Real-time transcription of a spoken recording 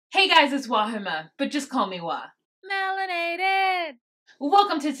guys, it's Wahima, but just call me Wah. Melanated!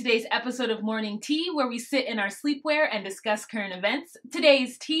 Welcome to today's episode of Morning Tea, where we sit in our sleepwear and discuss current events.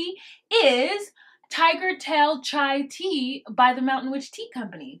 Today's tea is Tiger Tail Chai Tea by the Mountain Witch Tea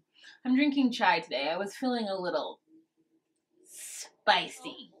Company. I'm drinking chai today. I was feeling a little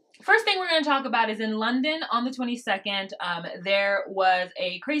spicy. First thing we're going to talk about is in London on the 22nd, there was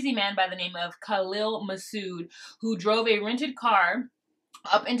a crazy man by the name of Khalil Masood who drove a rented car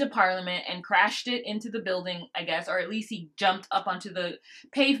up into Parliament and crashed it into the building, I guess, or at least he jumped up onto the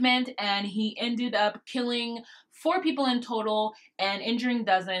pavement, and he ended up killing 4 people in total and injuring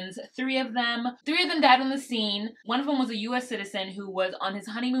dozens. Three of them died on the scene. One of them was a U.S. citizen who was on his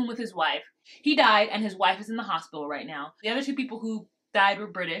honeymoon with his wife. He died, and his wife is in the hospital right now. The other 2 people who died were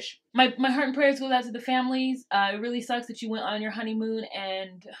British. My heart and prayers goes out to the families. It really sucks that you went on your honeymoon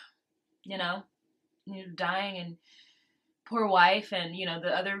and, you're dying, and poor wife, and the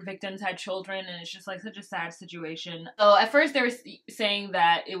other victims had children, and it's just like such a sad situation. So at first they were saying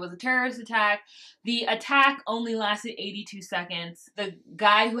that it was a terrorist attack. The attack only lasted 82 seconds. The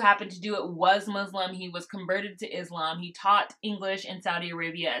guy who happened to do it was Muslim. He was converted to Islam. He taught English in Saudi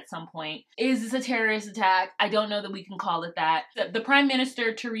Arabia at some point. Is this a terrorist attack? I don't know that we can call it that. The Prime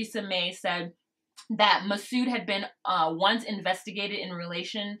Minister, Theresa May, said that Masood had been once investigated in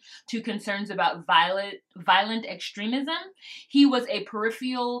relation to concerns about violent extremism. He was a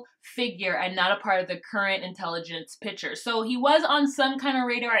peripheral figure and not a part of the current intelligence picture. So he was on some kind of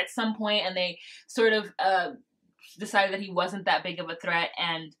radar at some point, and they sort of decided that he wasn't that big of a threat,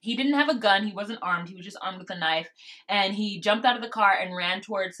 and he didn't have a gun. He wasn't armed. He was just armed with a knife, and he jumped out of the car and ran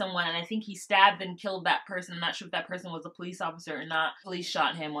towards someone, and I think he stabbed and killed that person. I'm not sure if that person was a police officer or not. Police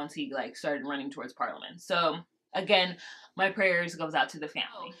shot him once he started running towards Parliament. So again, my prayers goes out to the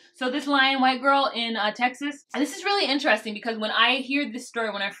family. So this Lion white girl in Texas, and this is really interesting because when I hear this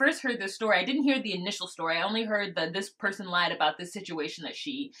story, when I first heard this story, I didn't hear the initial story. I only heard that this person lied about this situation that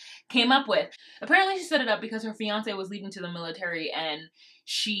she came up with. Apparently she set it up because her fiance was leaving to the military and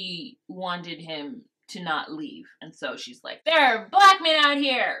she wanted him to not leave. And so she's like, there are black men out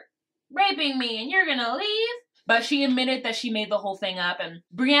here raping me and you're gonna leave? But she admitted that she made the whole thing up. And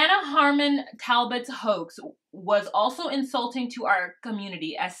Brianna Harmon Talbot's hoax was also insulting to our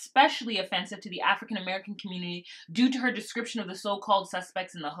community, especially offensive to the African American community due to her description of the so-called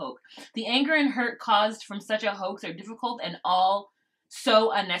suspects in the hoax. The anger and hurt caused from such a hoax are difficult and all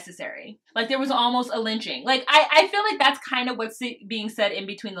so unnecessary. Like, there was almost a lynching. Like, I feel like that's kind of what's being said in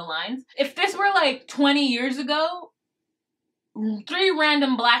between the lines. If this were like 20 years ago, 3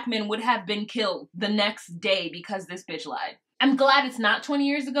 random black men would have been killed the next day because this bitch lied. I'm glad it's not 20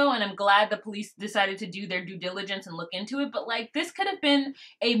 years ago, and I'm glad the police decided to do their due diligence and look into it, but this could have been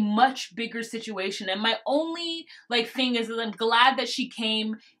a much bigger situation. And my only thing is that I'm glad that she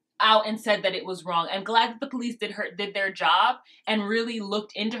came out and said that it was wrong. I'm glad that the police did their job and really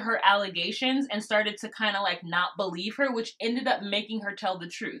looked into her allegations and started to kind of not believe her, which ended up making her tell the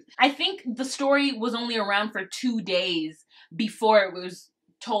truth. I think the story was only around for 2 days before it was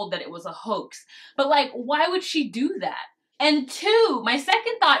told that it was a hoax. But why would she do that? And 2, my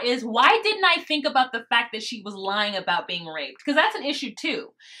second thought is, why didn't I think about the fact that she was lying about being raped? Because that's an issue too.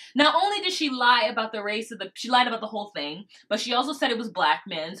 Not only did she lie about the race she lied about the whole thing, but she also said it was black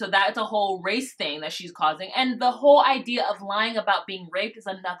men, so that's a whole race thing that she's causing. And the whole idea of lying about being raped is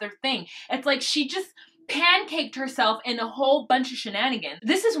another thing. It's like she just pancaked herself in a whole bunch of shenanigans.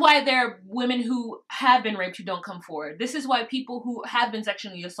 This is why there are women who have been raped who don't come forward. This is why people who have been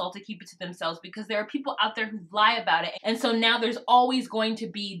sexually assaulted keep it to themselves, because there are people out there who lie about it. And so now there's always going to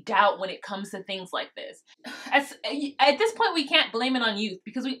be doubt when it comes to things like this. At this point, we can't blame it on youth,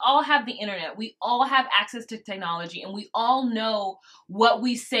 because we all have the internet. We all have access to technology, and we all know what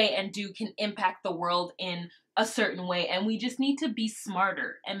we say and do can impact the world in a certain way, and we just need to be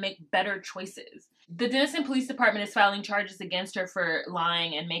smarter and make better choices. The Denison Police Department is filing charges against her for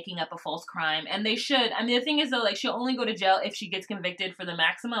lying and making up a false crime, and they should. I mean, the thing is though, she'll only go to jail if she gets convicted for the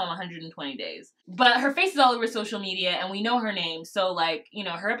maximum of 120 days. But her face is all over social media, and we know her name, so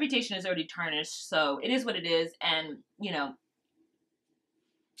her reputation is already tarnished, so it is what it is. And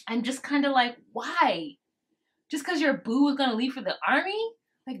I'm just kind of why? Just because your boo is gonna leave for the army?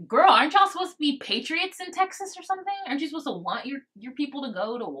 Girl, aren't y'all supposed to be patriots in Texas or something? Aren't you supposed to want your people to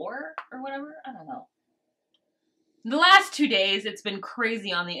go to war or whatever? I don't know. The last 2 days, it's been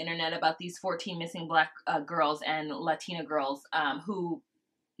crazy on the internet about these 14 missing black girls and Latina girls who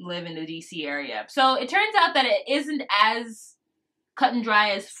live in the DC area. So it turns out that it isn't as cut and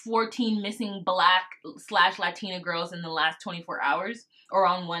dry as 14 missing black/Latina girls in the last 24 hours or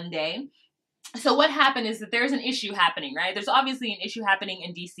on one day. So what happened is that there's an issue happening, right? There's obviously an issue happening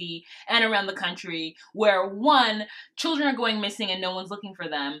in DC and around the country where, one, children are going missing and no one's looking for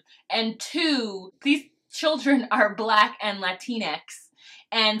them, and two, these children are Black and Latinx.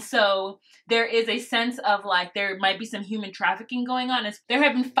 And so there is a sense of like there might be some human trafficking going on. There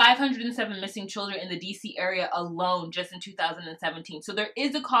have been 507 missing children in the DC area alone just in 2017. So there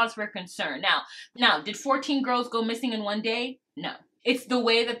is a cause for concern. Now, did 14 girls go missing in one day? No. It's the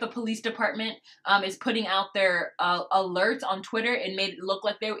way that the police department is putting out their alerts on Twitter. It made it look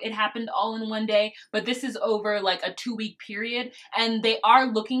like it happened all in one day, but this is over like a 2-week period, and they are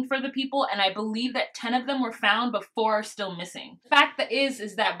looking for the people, and I believe that 10 of them were found, but 4 are still missing. The fact that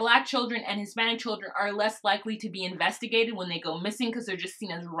is that Black children and Hispanic children are less likely to be investigated when they go missing because they're just seen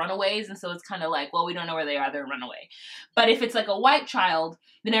as runaways, and so it's kind of like, well, we don't know where they are, they're a runaway. But if it's like a white child,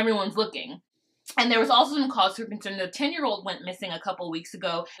 then everyone's looking. And there was also some cause for concern. The 10-year-old went missing a couple weeks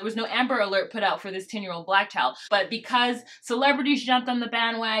ago. There was no Amber Alert put out for this 10-year-old Black child. But because celebrities jumped on the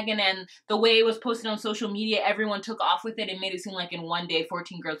bandwagon and the way it was posted on social media, everyone took off with it and made it seem like in one day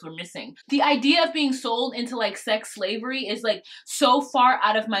 14 girls were missing. The idea of being sold into like sex slavery is like so far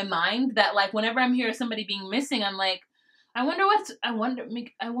out of my mind that like whenever I'm hearing somebody being missing, I'm like, I wonder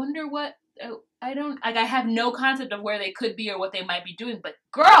what. I have no concept of where they could be or what they might be doing, but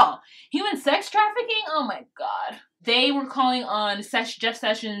girl, human sex trafficking? Oh my God. They were calling on Jeff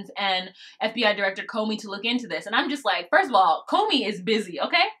Sessions and FBI Director Comey to look into this. And I'm just like, first of all, Comey is busy,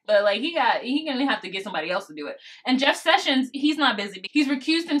 okay? But like, he gonna have to get somebody else to do it. And Jeff Sessions, he's not busy. He's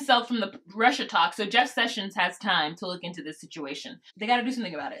recused himself from the Russia talk, so Jeff Sessions has time to look into this situation. They gotta do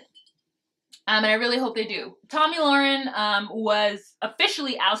something about it. And I really hope they do. Tomi Lahren was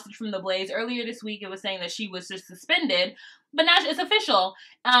officially ousted from the Blaze. Earlier this week, it was saying that she was just suspended, but now it's official.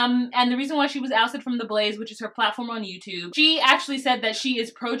 And the reason why she was ousted from the Blaze, which is her platform on YouTube, she actually said that she is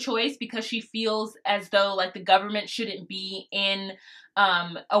pro-choice because she feels as though like the government shouldn't be in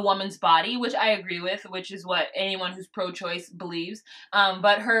a woman's body, which I agree with, which is what anyone who's pro-choice believes.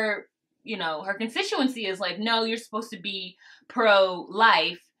 But her constituency is like, no, you're supposed to be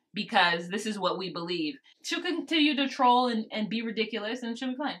pro-life, because this is what we believe. She'll continue to troll and be ridiculous, and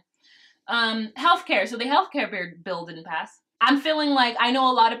she'll be fine. Healthcare. So the healthcare bill didn't pass. I'm feeling like I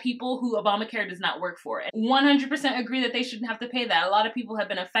know a lot of people who Obamacare does not work for it. 100% agree that they shouldn't have to pay that. A lot of people have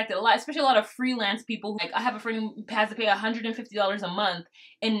been affected. Especially a lot of freelance people. Like I have a friend who has to pay $150 a month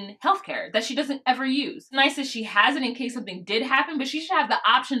in healthcare that she doesn't ever use. It's nice that she has it in case something did happen, but she should have the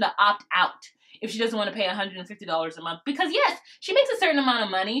option to opt out if she doesn't want to pay $150 a month. Because yes, she makes a certain amount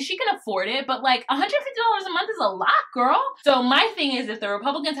of money. She can afford it, but like $150 a month is a lot, girl. So my thing is, if the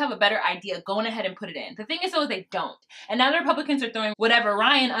Republicans have a better idea, go on ahead and put it in. The thing is, though, they don't. And now the Republicans are throwing whatever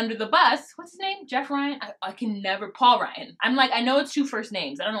Ryan under the bus. What's his name? Jeff Ryan? I can never. Paul Ryan. I'm like, I know it's 2 first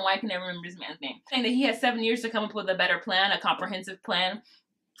names. I don't know why I can never remember his man's name. Saying that he has 7 years to come up with a better plan, a comprehensive plan.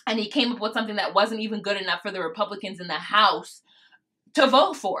 And he came up with something that wasn't even good enough for the Republicans in the House to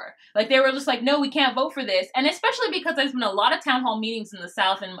vote for. Like, they were just like, no, we can't vote for this. And especially because there's been a lot of town hall meetings in the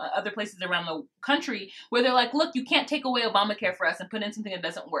South and other places around the country where they're like, look, you can't take away Obamacare for us and put in something that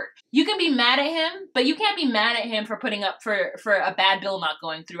doesn't work. You can be mad at him, but you can't be mad at him for putting up for a bad bill not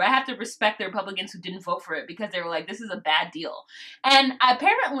going through. I have to respect the Republicans who didn't vote for it because they were like, this is a bad deal. And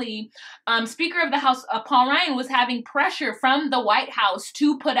apparently, Speaker of the House, Paul Ryan, was having pressure from the White House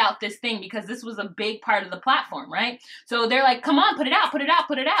to put out this thing because this was a big part of the platform, right? So they're like, come on, put it out, put it out,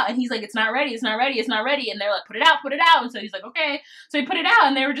 put it out. And he's like, it's not ready, it's not ready, it's not ready. And they're like, put it out, put it out. And so he's like, okay. So he put it out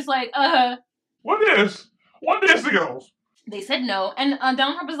and they were just like, What is ago? They said no. And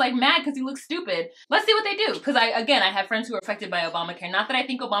Donald Trump was like mad because he looks stupid. Let's see what they do. Because I have friends who are affected by Obamacare. Not that I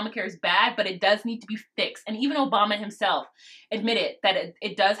think Obamacare is bad, but it does need to be fixed. And even Obama himself admitted that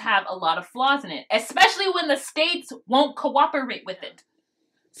it does have a lot of flaws in it, especially when the states won't cooperate with it.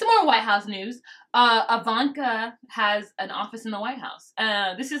 Some more White House news. Ivanka has an office in the White House.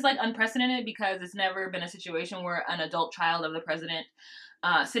 This is like unprecedented because it's never been a situation where an adult child of the president,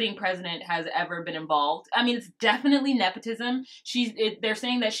 sitting president, has ever been involved. I mean, it's definitely nepotism. They're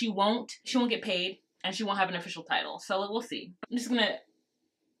saying that she won't get paid and she won't have an official title. So we'll see. I'm just gonna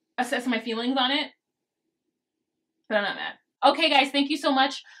assess my feelings on it, but I'm not mad. Okay, guys, thank you so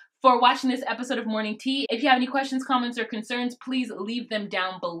much for watching this episode of Morning Tea. If you have any questions, comments, or concerns, please leave them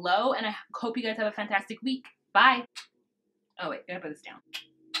down below. And I hope you guys have a fantastic week. Bye. Oh, wait, gotta put this down.